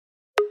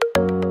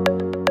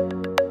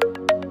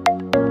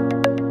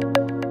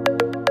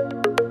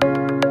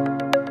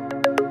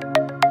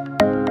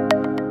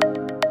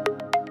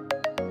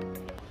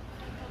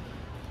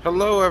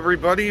Hello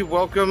everybody,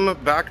 welcome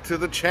back to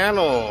the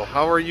channel.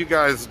 How are you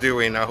guys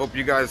doing? I hope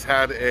you guys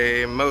had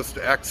a most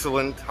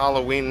excellent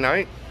Halloween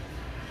night.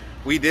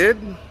 We did.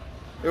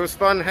 It was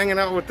fun hanging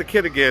out with the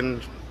kid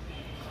again.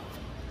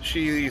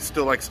 She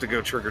still likes to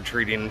go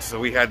trick-or-treating, so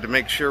we had to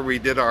make sure we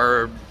did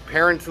our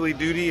parently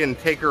duty and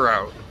take her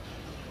out.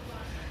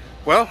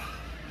 Well,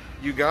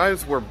 you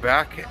guys, we're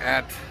back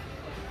at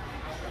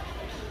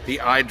the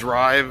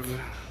Idrive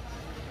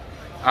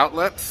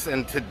outlets,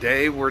 and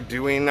today we're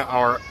doing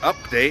our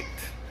update,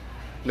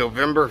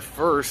 November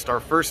 1st, our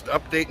first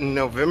update in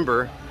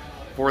November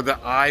for the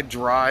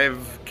Idrive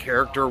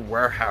character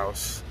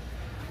warehouse.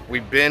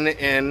 We've been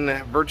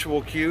in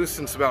virtual queue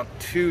since about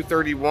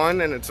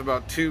 2:31 and it's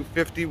about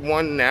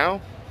 2:51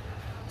 now,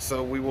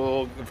 so we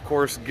will of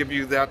course give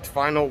you that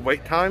final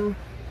wait time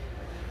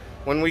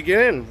when we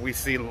get in. We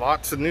see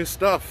lots of new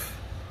stuff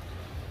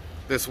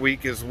this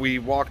week as we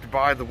walked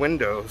by the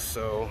window,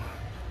 so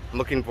I'm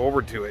looking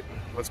forward to it.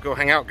 Let's go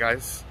hang out,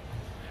 guys.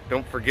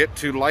 Don't forget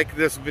to like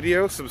this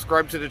video,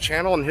 subscribe to the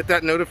channel, and hit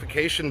that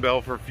notification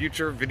bell for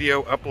future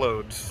video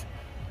uploads.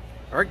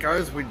 Alright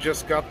guys, we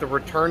just got the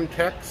return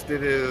text.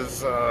 It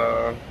is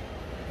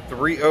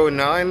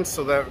 3:09,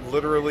 so that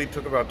literally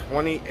took about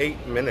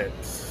 28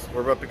 minutes.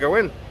 We're about to go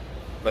in.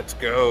 Let's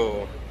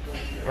go.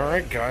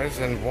 Alright guys,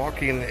 and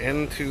walking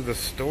into the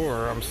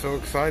store, I'm so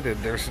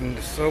excited. There's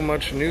so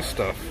much new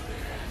stuff.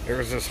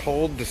 There's this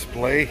whole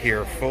display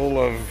here full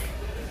of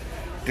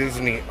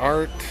Disney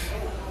art,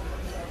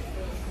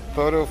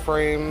 photo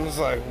frames.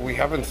 We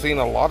haven't seen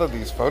a lot of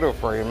these photo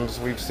frames.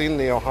 We've seen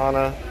the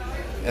Ohana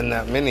and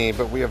that mini,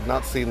 but we have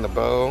not seen the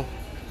bow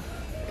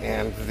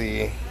and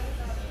the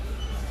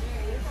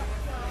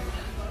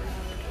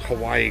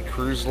Hawaii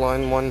Cruise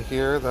Line one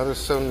here. That is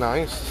so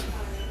nice.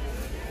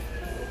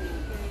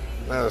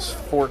 That is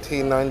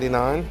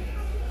 $14.99.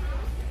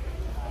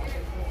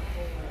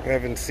 I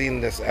haven't seen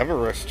this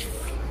Everest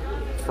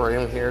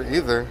frame here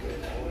either.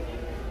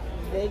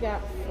 They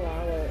got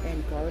flower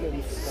and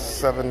garden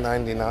stuff.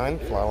 $7.99,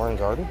 flower and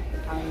garden.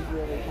 I'm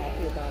really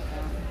happy about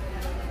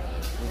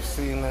that. We've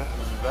seen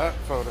that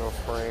photo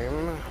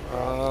frame.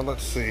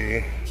 Let's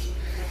see.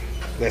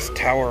 This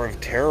Tower of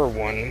Terror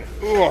one.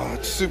 Oh,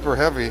 it's super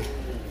heavy.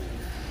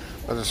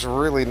 But it's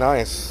really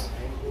nice.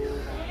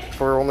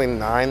 For only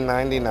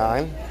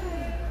 $9.99.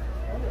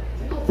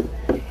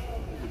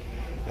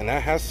 And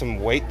that has some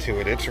weight to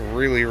it. It's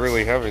really,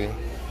 really heavy.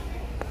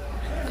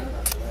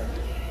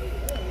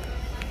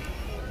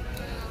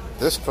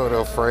 This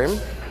photo frame,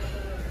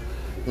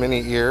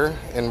 mini ear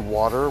in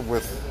water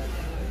with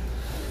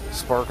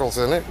sparkles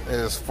in it,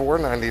 is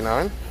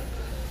 $4.99.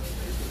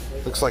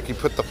 Looks like you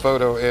put the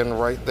photo in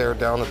right there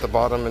down at the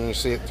bottom and you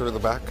see it through the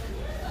back.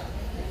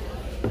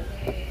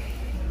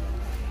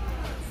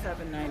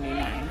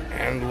 $7.99.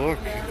 And look,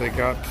 they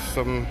got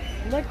some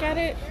Look at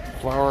it.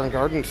 flower and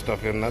garden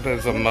stuff in. That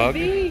is a mug.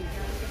 The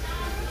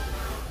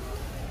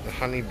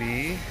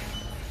honeybee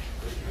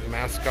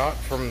mascot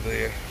from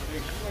the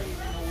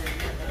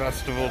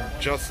festival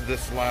just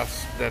this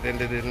last, that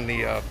ended in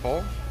the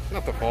fall.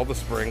 Not the fall, the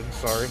spring,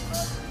 sorry.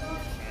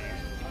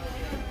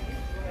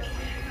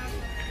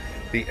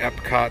 The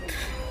Epcot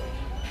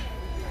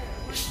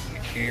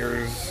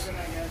ears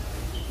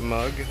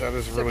mug. That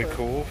is really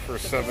cool for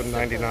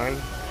 $7.99.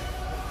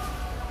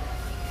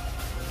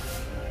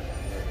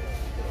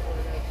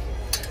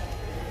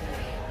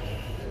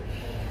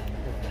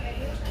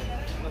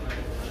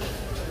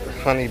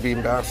 Honeybee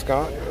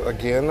mascot,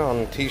 again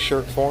on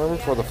t-shirt form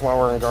for the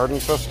Flower and Garden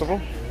Festival.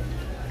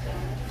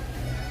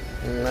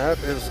 And that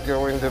is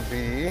going to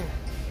be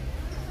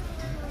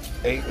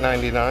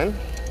 $8.99.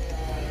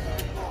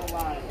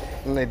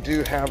 And they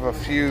do have a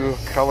few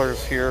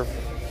colors here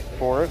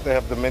for it. They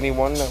have the mini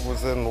one that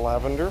was in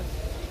lavender.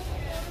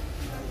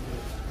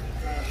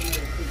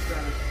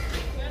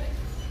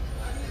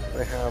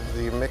 They have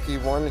the Mickey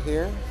one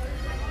here.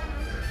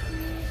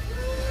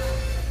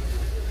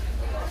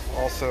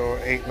 Also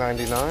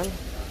 $8.99.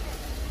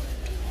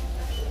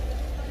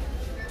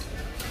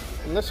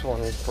 And this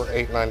one is for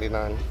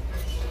 $8.99.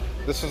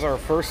 This is our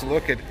first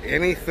look at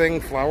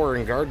anything flower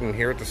and garden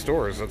here at the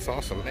stores. That's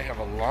awesome. They have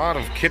a lot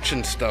of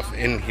kitchen stuff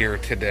in here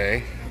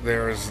today.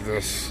 There's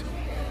this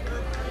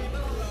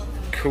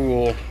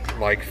cool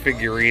like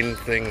figurine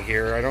thing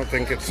here. I don't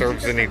think it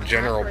serves any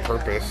general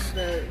purpose.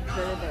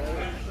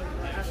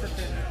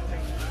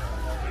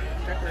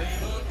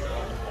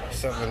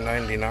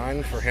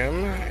 $7.99 for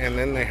him. And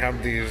then they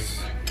have these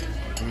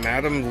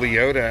Madame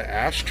Leota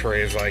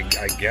ashtrays. I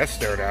guess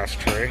they're an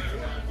ashtray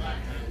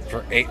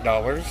for $8.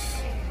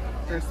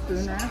 For a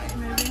spoon rest,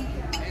 maybe?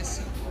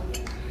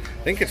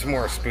 I think it's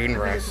more a spoon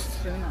rest.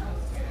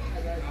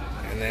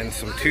 And then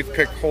some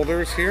toothpick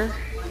holders here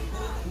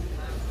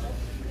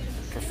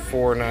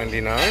for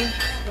 $4.99.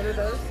 What are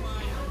those?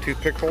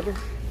 Toothpick holder.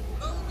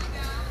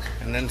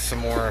 And then some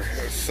more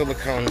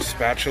silicone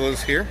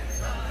spatulas here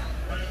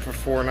for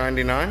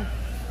 $4.99.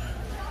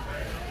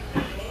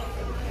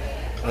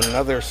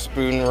 Another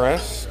spoon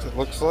rest, it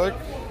looks like.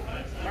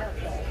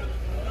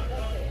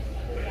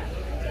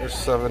 There's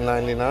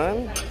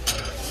 $7.99.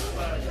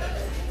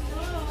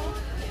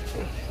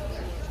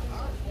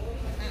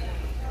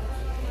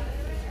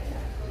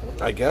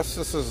 I guess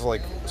this is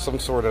like some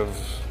sort of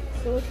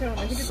Silicone. I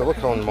think it's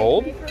silicone a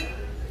mold. maker.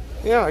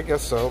 Yeah, I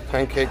guess so.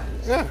 Pancake.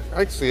 Yeah,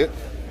 I see it.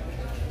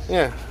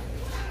 Yeah.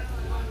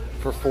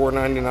 For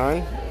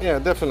 $4.99. Yeah,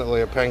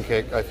 definitely a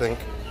pancake, I think.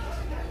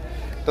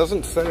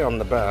 Doesn't say on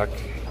the back.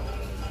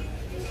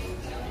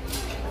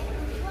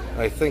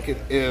 I think it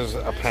is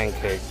a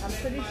pancake. I'm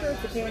pretty sure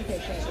it's a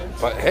pancake maker.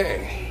 But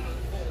hey,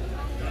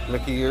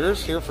 Mickey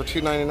ears here for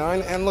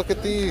 $2.99. And look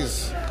at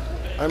these.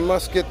 I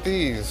must get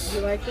these.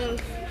 You like those?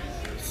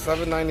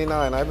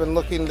 $7.99. I've been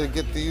looking to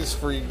get these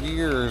for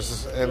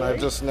years, and I've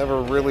just never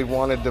really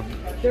wanted to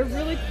They're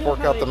really cool fork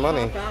how out they the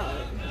money. pop out.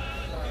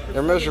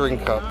 They're measuring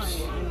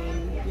cups. I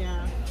mean,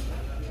 yeah.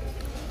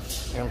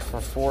 And for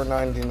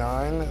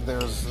 $4.99,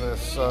 there's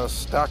this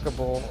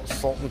stackable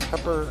salt and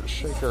pepper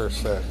shaker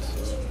set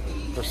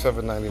for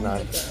 $7.99.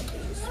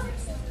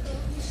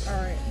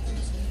 All right.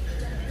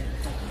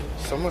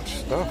 So much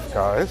stuff,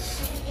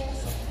 guys.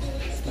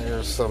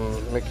 There's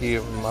some Mickey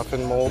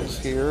muffin molds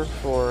here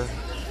for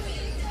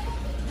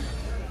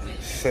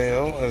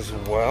sale as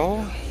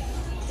well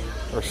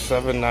for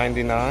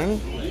 $7.99.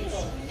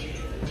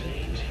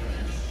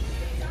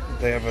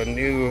 They have a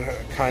new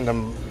kind of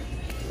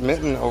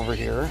mitten over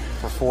here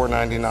for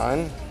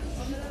 $4.99.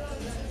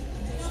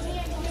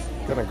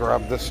 Gonna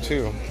grab this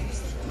too.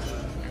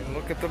 And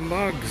look at the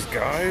mugs,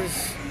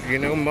 guys. You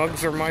know,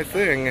 mugs are my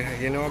thing.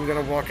 You know, I'm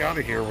gonna walk out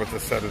of here with a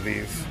set of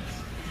these.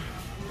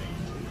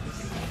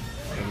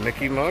 A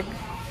Mickey mug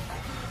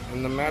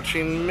and the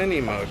matching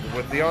mini mug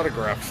with the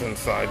autographs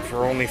inside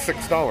for only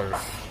 $6.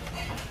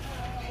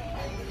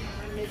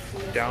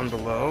 Down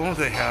below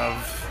they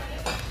have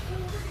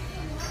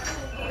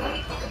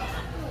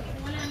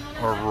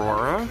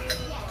Aurora,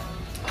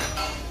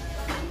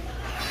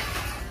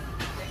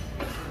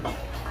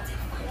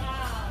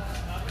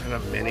 and a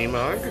mini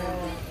mug.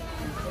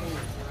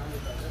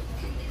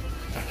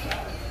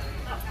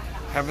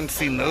 Haven't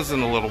seen those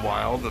in a little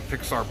while, the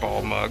Pixar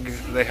ball mug.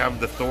 They have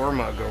the Thor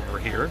mug over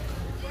here.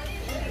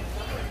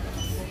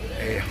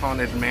 A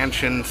Haunted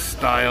Mansion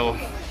style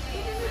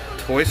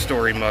Toy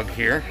Story mug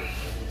here.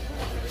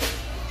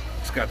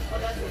 It's got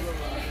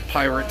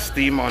Pirates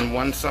theme on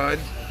one side,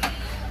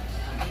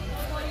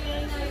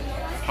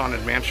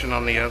 Haunted Mansion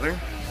on the other.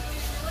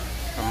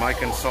 A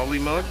Mike and Sully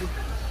mug.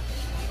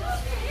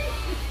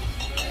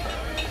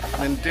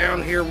 And then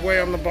down here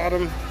way on the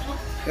bottom,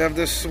 they have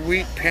this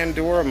sweet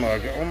Pandora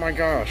mug. Oh my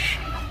gosh.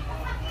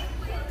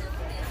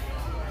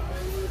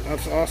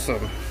 That's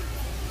awesome.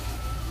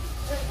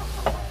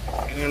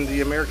 And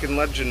the American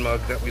Legend mug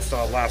that we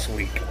saw last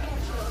week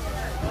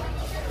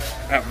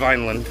at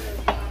Vineland.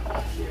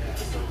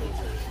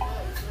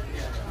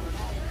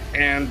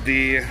 And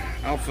the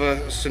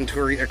Alpha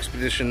Centauri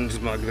Expeditions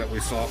mug that we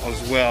saw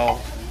as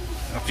well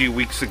a few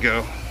weeks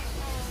ago.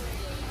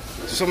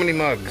 So many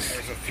mugs.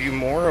 There's a few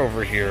more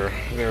over here.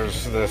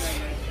 There's this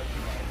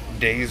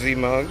Daisy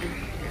mug.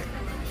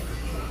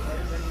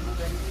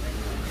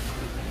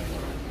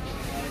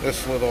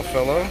 This little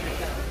fellow.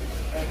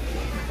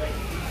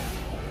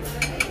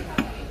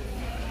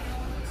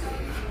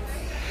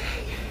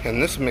 And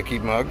this Mickey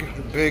mug.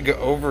 Big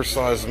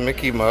oversized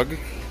Mickey mug.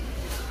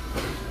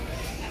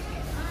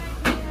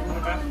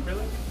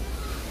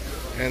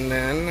 And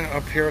then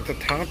up here at the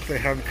top they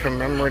have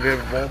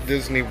commemorative Walt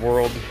Disney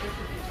World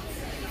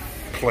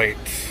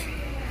plates.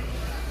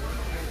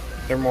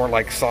 They're more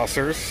like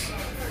saucers.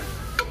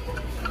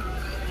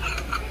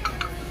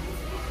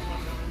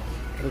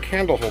 And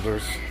candle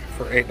holders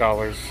for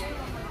 $8.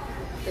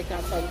 They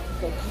got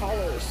the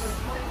collars.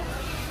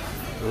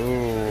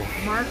 Ooh.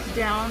 Marked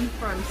down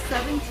from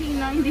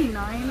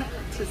 $17.99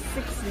 to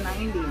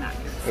 $6.99.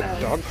 The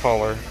dog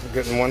collar.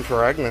 Getting one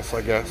for Agnes,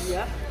 I guess.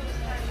 Yep.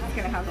 I'm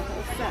gonna have a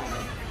whole set.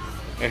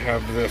 They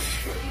have this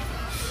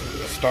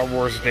Star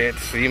Wars Day at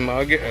Sea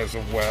mug as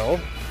well.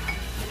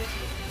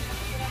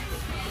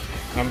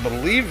 I'm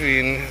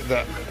believing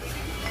that,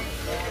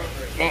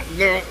 well,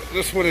 no,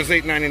 this one is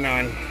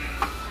 $8.99.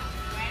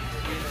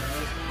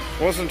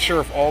 Wasn't sure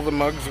if all the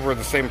mugs were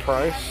the same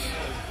price.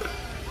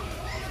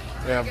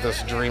 They have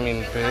this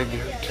Dreaming Big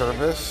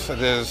Turvis.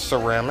 It is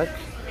ceramic.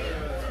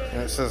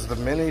 And it says the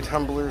mini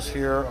tumblers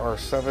here are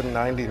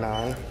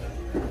 $7.99.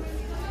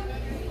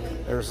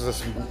 There's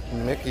this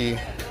Mickey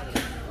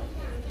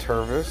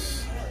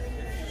Turvis.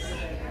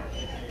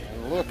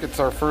 And look,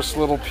 it's our first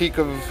little peek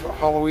of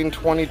Halloween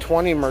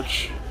 2020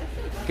 merch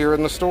here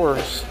in the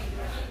stores.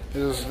 It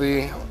is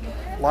the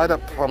light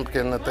up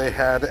pumpkin that they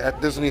had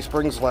at Disney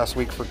Springs last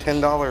week for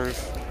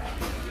 $10.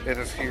 It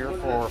is here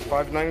for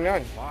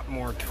 $5.99. A lot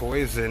more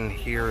toys in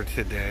here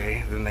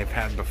today than they've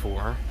had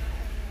before.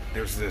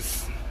 There's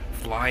this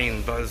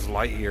flying Buzz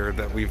Lightyear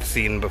that we've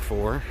seen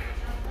before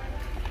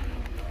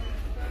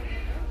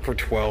for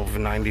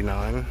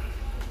 $12.99.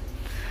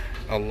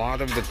 A lot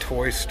of the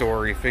Toy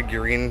Story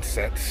figurine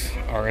sets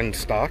are in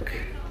stock.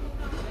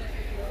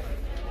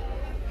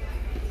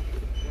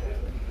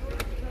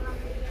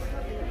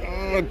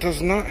 It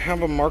does not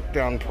have a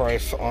markdown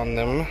price on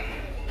them.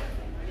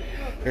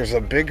 There's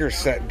a bigger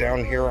set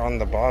down here on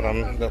the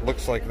bottom that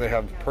looks like they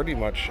have pretty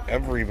much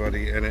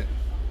everybody in it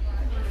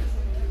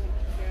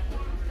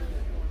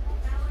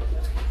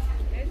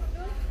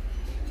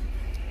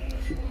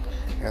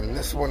And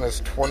this one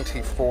is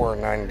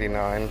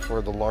 $24.99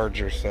 for the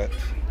larger set.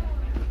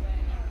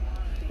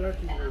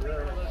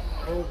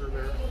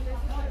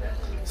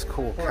 It's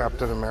cool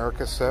Captain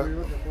America set.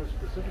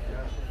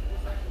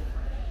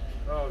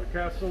 Oh, the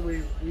castle,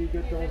 we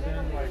get those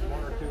in like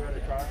 1 or 2 at a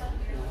time.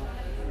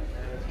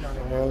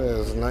 That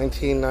is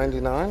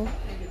 $19.99.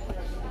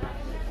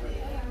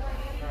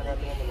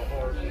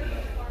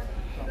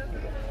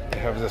 They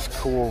have this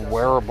cool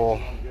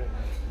wearable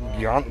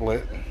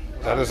gauntlet.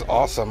 That is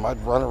awesome. I'd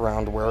run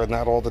around wearing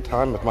that all the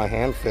time with my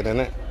hand fit in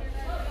it.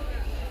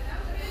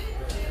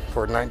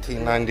 For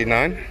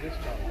 $19.99.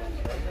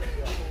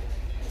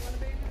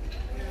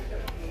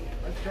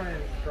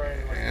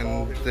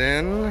 And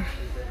then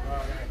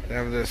they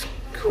have this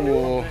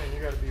cool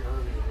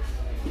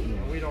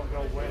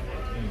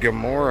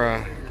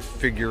Gamora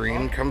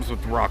figurine. Comes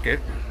with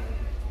Rocket.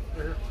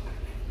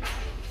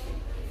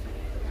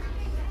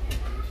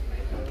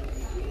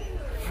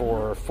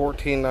 For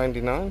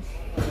 $14.99.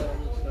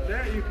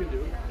 That you can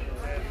do.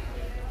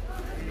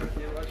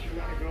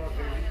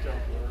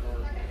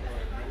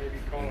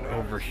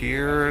 Over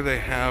here they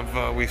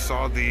have, we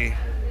saw the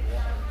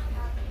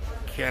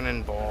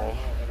cannonball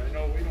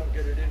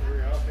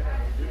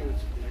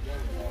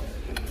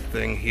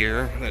thing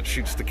here that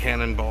shoots the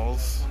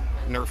cannonballs,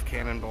 Nerf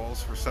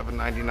cannonballs, for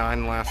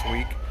 $7.99 last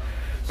week.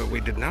 But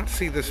we did not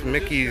see this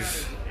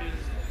Mickey's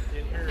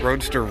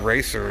Roadster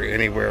Racer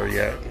anywhere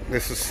yet.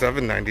 This is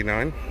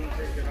 $7.99.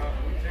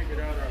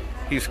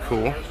 He's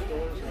cool.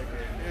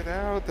 Get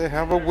out, they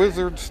have a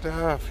wizard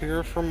staff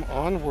here from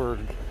Onward.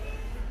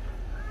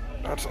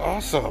 That's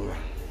awesome.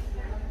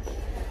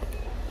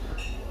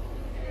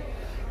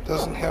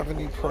 Doesn't have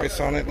any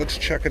price on it. Let's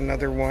check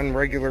another one.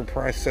 Regular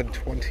price said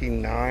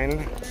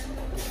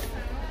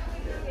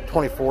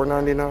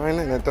 $24.99,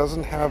 and it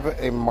doesn't have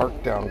a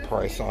markdown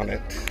price on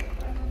it.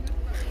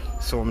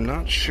 So I'm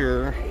not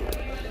sure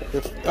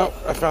if, oh,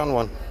 I found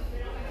one.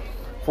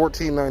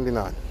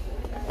 $14.99.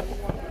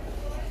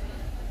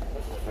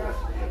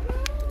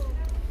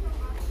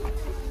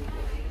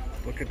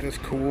 Look at this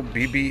cool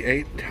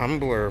BB-8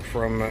 tumbler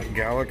from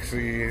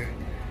Galaxy's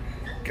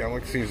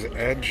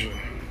Edge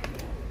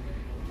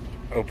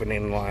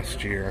opening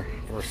last year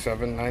for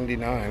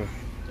 $7.99.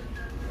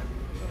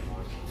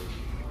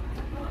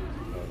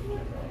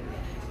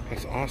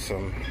 That's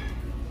awesome.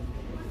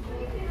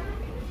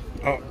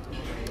 Oh,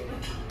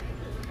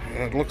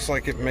 and it looks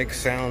like it makes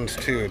sounds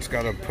too. It's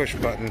got a push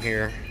button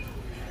here.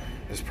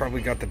 It's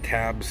probably got the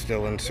tab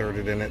still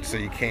inserted in it, so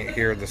you can't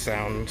hear the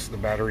sounds. The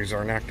batteries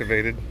aren't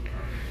activated.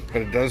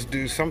 But it does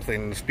do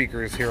something. The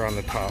speaker is here on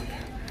the top.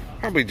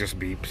 Probably just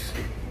beeps.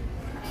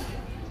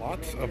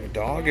 Lots of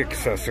dog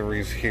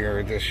accessories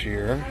here this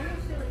year.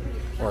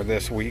 Or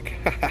this week.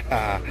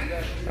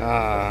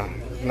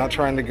 Not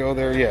trying to go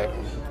there yet.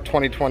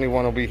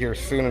 2021 will be here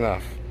soon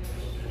enough.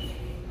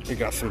 We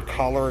got some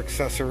collar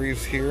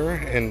accessories here.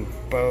 And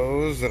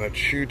bows and a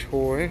chew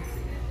toy.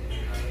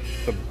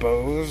 The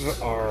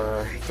bows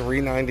are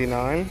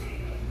 $3.99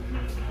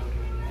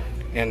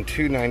 and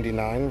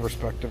 $2.99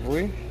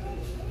 respectively.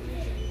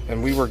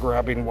 And we were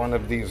grabbing one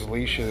of these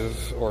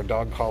leashes or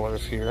dog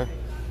collars here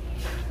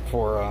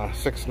for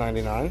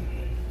 $6.99.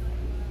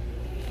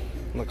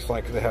 Looks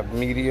like they have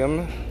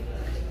medium.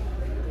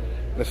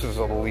 This is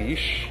a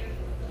leash.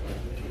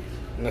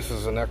 And this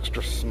is an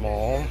extra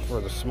small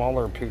for the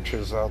smaller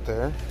pooches out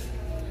there.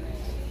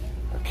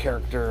 A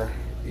character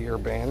ear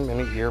band,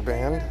 mini ear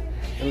band.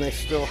 And they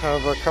still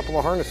have a couple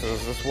of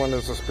harnesses. This one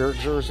is a Spirit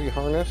Jersey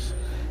harness.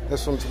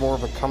 This one's more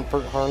of a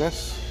comfort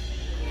harness.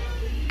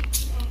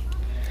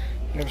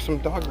 They have some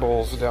dog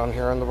bowls down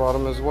here on the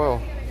bottom as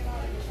well.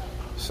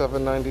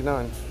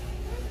 $7.99.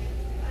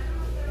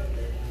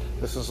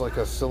 This is like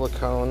a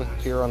silicone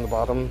here on the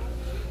bottom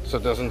so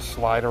it doesn't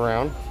slide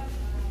around.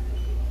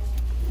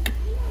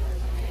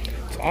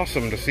 It's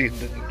awesome to see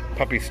the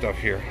puppy stuff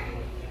here.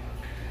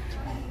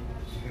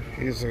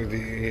 These are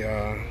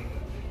the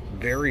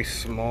very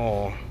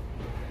small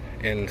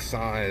in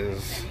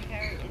size,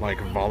 like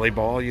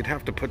volleyball. You'd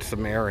have to put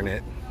some air in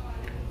it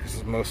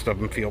because most of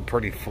them feel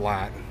pretty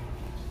flat.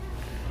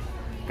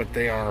 But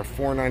they are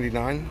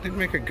 $4.99. They'd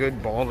make a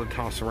good ball to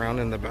toss around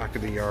in the back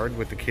of the yard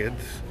with the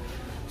kids.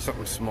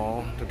 Something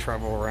small to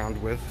travel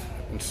around with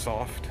and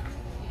soft. I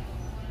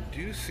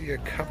do see a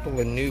couple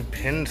of new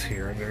pins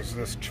here. There's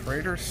this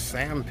Trader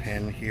Sam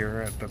pin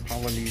here at the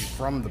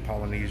from the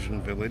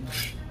Polynesian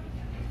Village.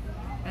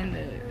 And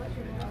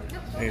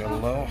the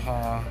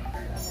Aloha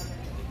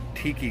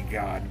Tiki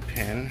God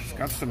pin. It's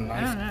got some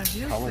nice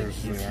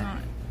colors there.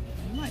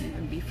 He might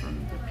even be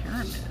from the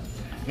pyramid.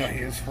 No,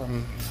 he is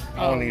from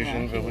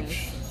Polynesian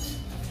Village.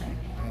 Okay.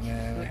 And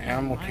then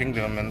Animal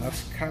Kingdom, and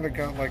that's kind of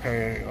got like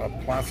a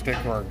plastic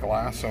or a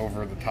glass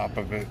over the top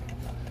of it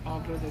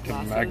to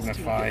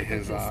magnify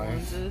his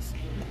eyes. Lenses.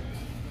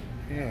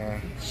 Yeah.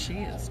 She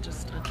is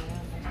just adorable.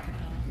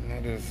 And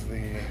that is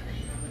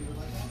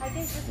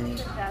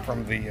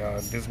from the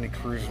Disney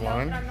Cruise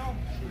Line.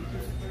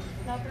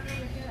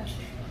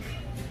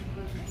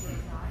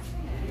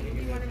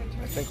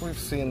 I think we've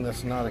seen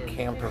this, not a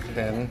camper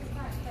pin.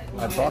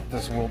 I bought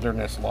this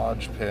Wilderness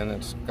Lodge pin.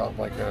 It's got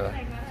like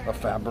a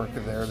fabric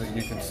there that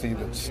you can see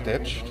that's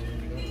stitched.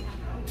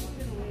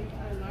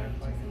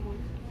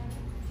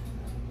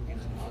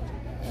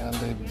 And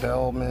a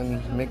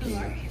Bellman Mickey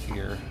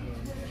here.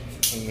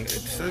 And it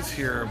says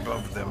here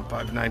above them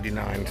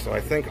 $5.99, so I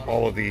think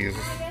all of these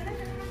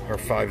are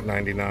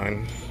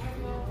 $5.99.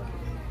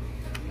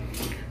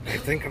 I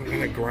think I'm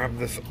gonna grab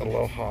this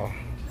Aloha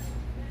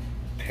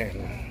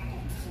pin.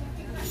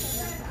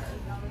 It's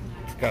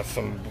got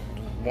some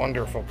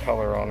wonderful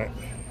color on it.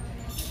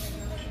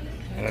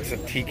 And it's a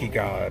tiki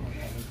god.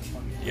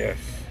 Yes.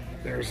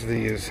 There's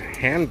these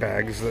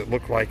handbags that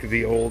look like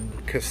the old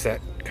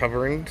cassette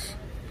coverings.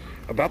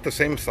 About the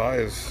same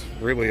size,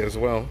 really, as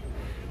well,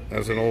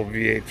 as an old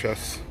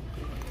VHS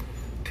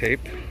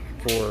tape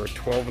for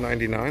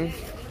 $12.99.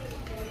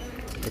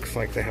 Looks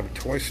like they have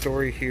Toy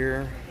Story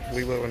here,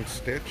 Lilo and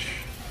Stitch,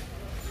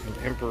 and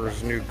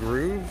Emperor's New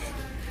Groove.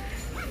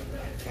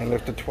 And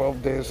if the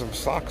 12 Days of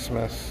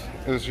Socksmith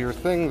is your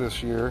thing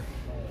this year,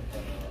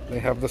 they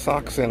have the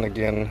socks in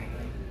again.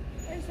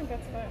 I just think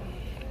that's fun.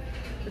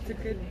 It's a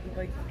good,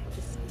 like,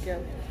 just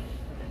gift.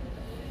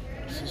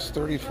 This is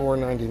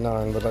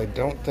 $34.99, but I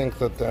don't think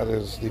that that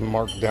is the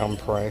markdown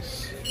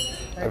price.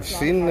 I've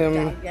seen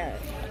them.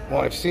 Well,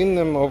 I've seen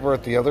them over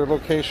at the other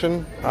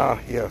location. Ah,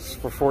 yes,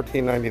 for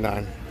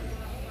 $14.99.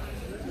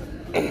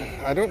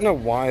 I don't know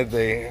why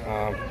they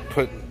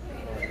put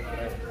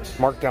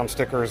markdown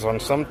stickers on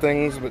some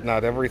things, but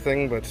not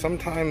everything. But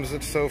sometimes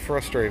it's so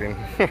frustrating.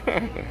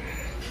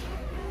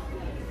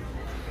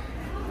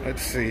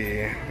 Let's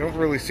see. Don't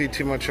really see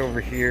too much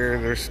over here.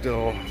 There's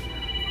still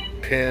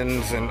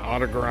pins and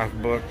autograph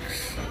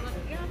books.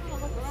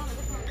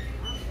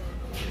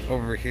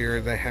 Over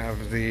here they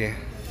have the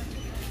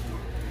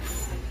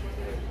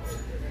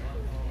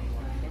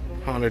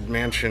Haunted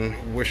Mansion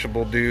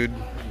Wishable Dude,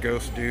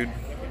 Ghost Dude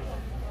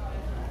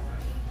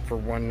for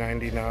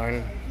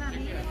 $1.99.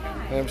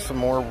 They have some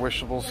more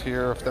wishables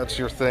here if that's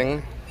your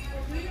thing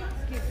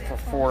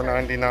for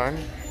 $4.99.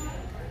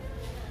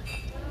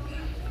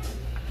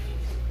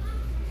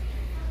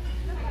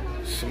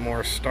 Some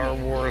more Star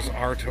Wars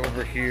art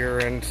over here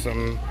and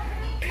some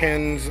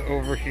pins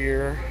over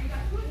here.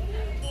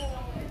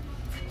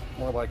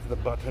 More like the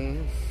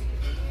buttons.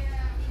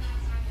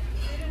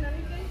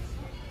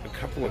 A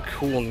couple of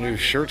cool new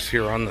shirts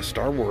here on the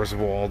Star Wars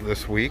wall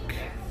this week.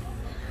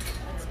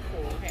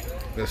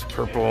 This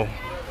purple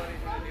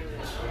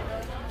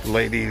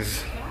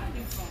ladies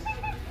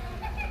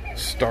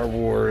Star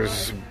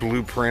Wars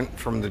blueprint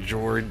from the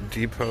Droid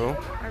Depot.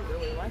 I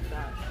really like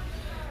that.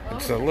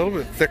 It's a little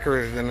bit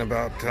thicker than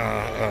about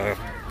a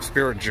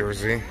Spirit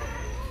jersey.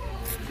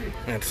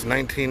 And it's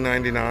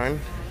 $19.99.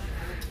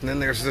 And then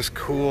there's this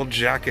cool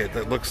jacket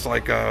that looks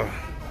like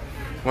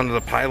one of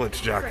the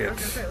pilot's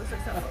jackets.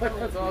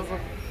 That's awesome.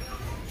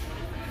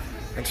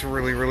 It's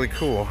really, really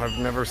cool. I've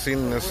never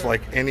seen this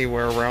like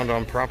anywhere around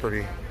on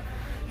property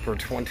for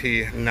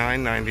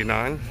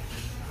 $29.99.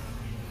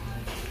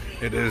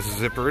 It is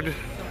zippered.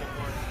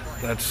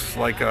 That's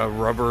like a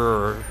rubber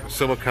or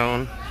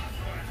silicone.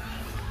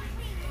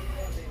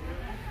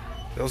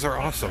 Those are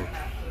awesome.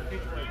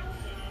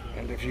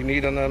 And if you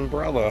need an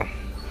umbrella,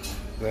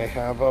 they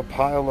have a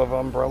pile of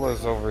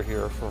umbrellas over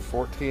here for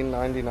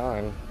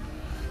 $14.99.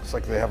 Looks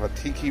like they have a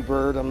Tiki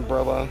Bird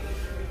umbrella.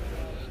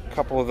 A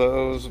couple of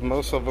those.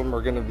 Most of them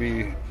are going to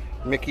be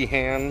Mickey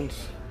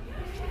hands.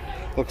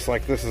 Looks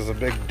like this is a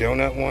big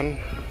donut one.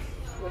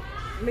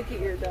 Mickey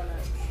ear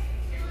donuts.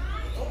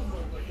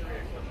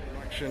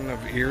 Collection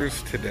of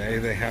ears today.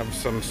 They have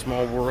some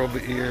Small World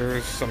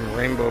ears, some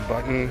rainbow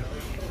button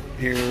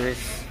ears.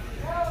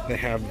 They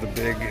have the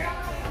big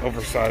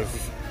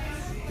oversized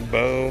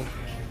bow,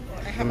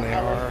 and they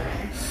are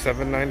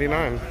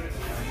 $7.99.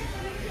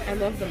 I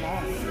love them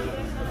all.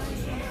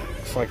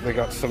 Looks like they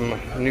got some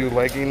new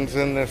leggings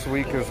in this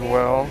week as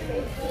well.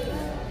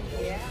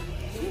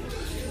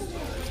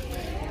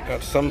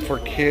 Got some for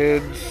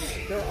kids.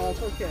 They're all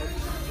for kids.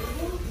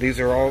 These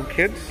are all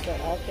kids?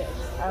 They're all kids.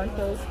 Aren't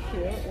those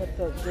cute with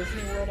the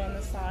Disney World on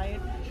the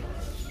side?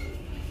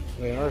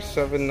 They are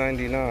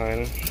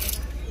 $7.99.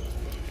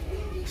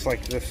 Looks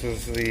like this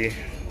is the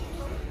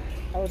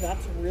Oh,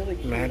 that's really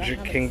cute.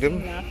 Magic Kingdom.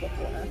 Seen that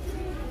before.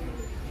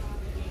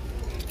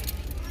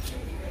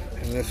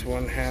 And this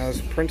one has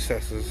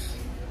princesses.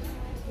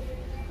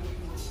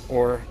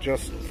 Or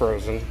just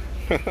Frozen.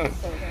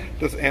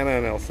 Just Anna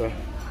and Elsa.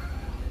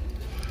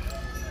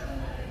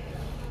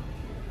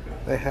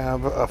 They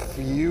have a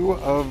few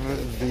of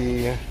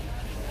the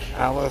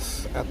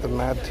Alice at the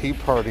Mad Tea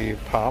Party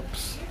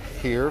pops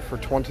here for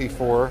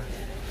 $24.99,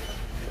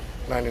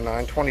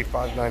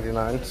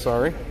 $25.99,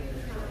 sorry.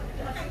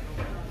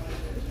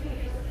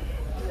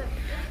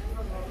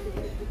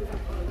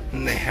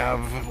 And they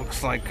have,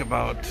 looks like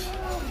about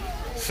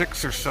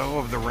 6 or so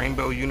of the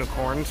rainbow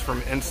unicorns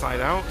from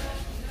Inside Out.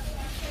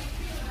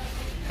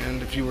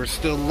 And if you were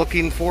still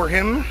looking for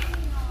him,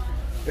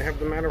 they have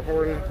the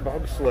Matterhorn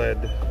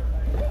bobsled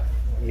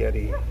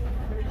Yeti.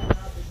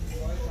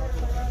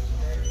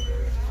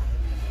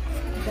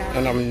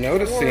 And I'm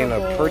noticing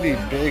a pretty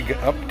big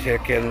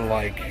uptick in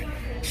like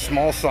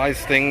small size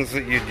things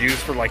that you'd use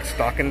for like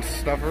stocking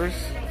stuffers.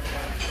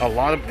 A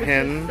lot of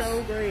pins.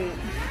 So great.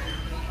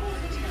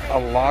 A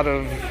lot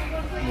of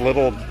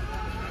little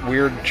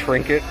weird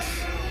trinkets.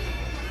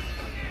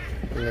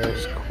 And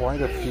there's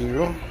quite a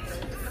few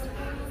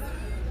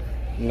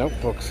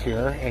notebooks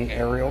here in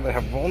Arial. They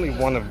have only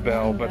one of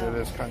Belle, but it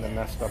is kind of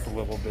messed up a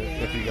little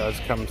bit if you guys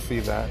come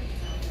see that.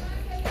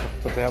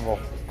 But they have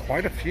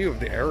quite a few of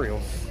the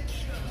Arials.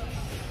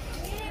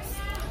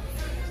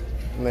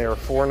 And they are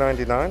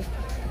 $4.99.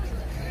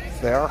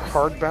 They are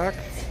hardback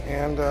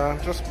and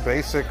just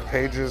basic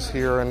pages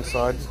here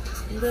inside.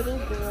 Little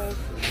girls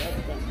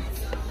love them.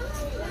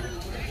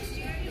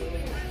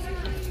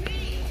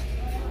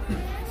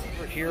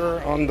 Over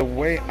here on the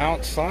way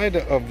outside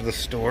of the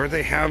store,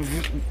 they have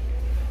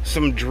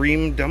some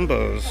Dream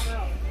Dumbos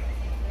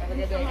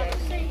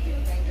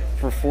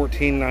for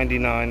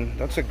 $14.99.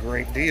 That's a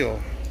great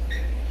deal.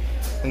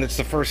 And it's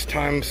the first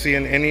time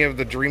seeing any of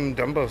the Dream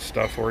Dumbo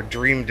stuff or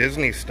Dream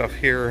Disney stuff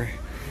here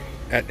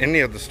at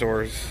any of the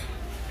stores.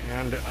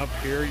 And up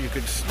here you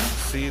could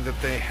see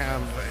that they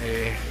have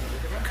a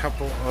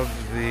couple of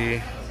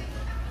the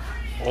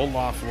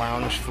Olaf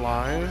Lounge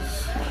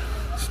flies.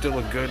 Still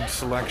a good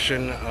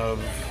selection of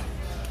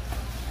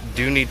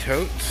Dooney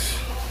totes.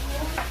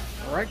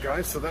 Alright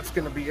guys, so that's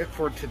going to be it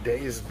for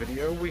today's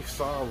video. We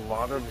saw a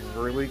lot of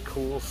really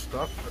cool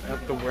stuff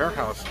at the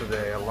warehouse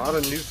today. A lot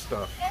of new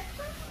stuff.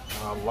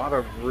 A lot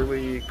of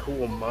really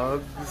cool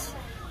mugs.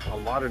 A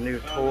lot of new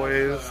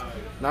toys.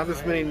 Not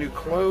as many new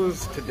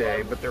clothes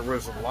today, but there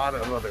was a lot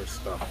of other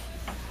stuff.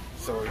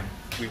 So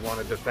we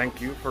wanted to thank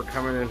you for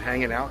coming and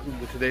hanging out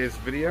in today's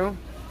video.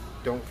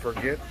 Don't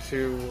forget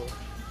to,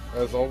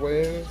 as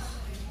always,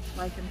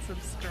 like and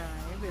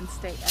subscribe and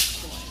stay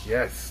excellent.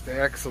 Yes, stay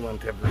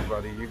excellent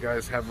everybody. You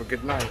guys have a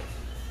good night.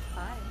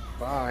 Bye.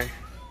 Bye.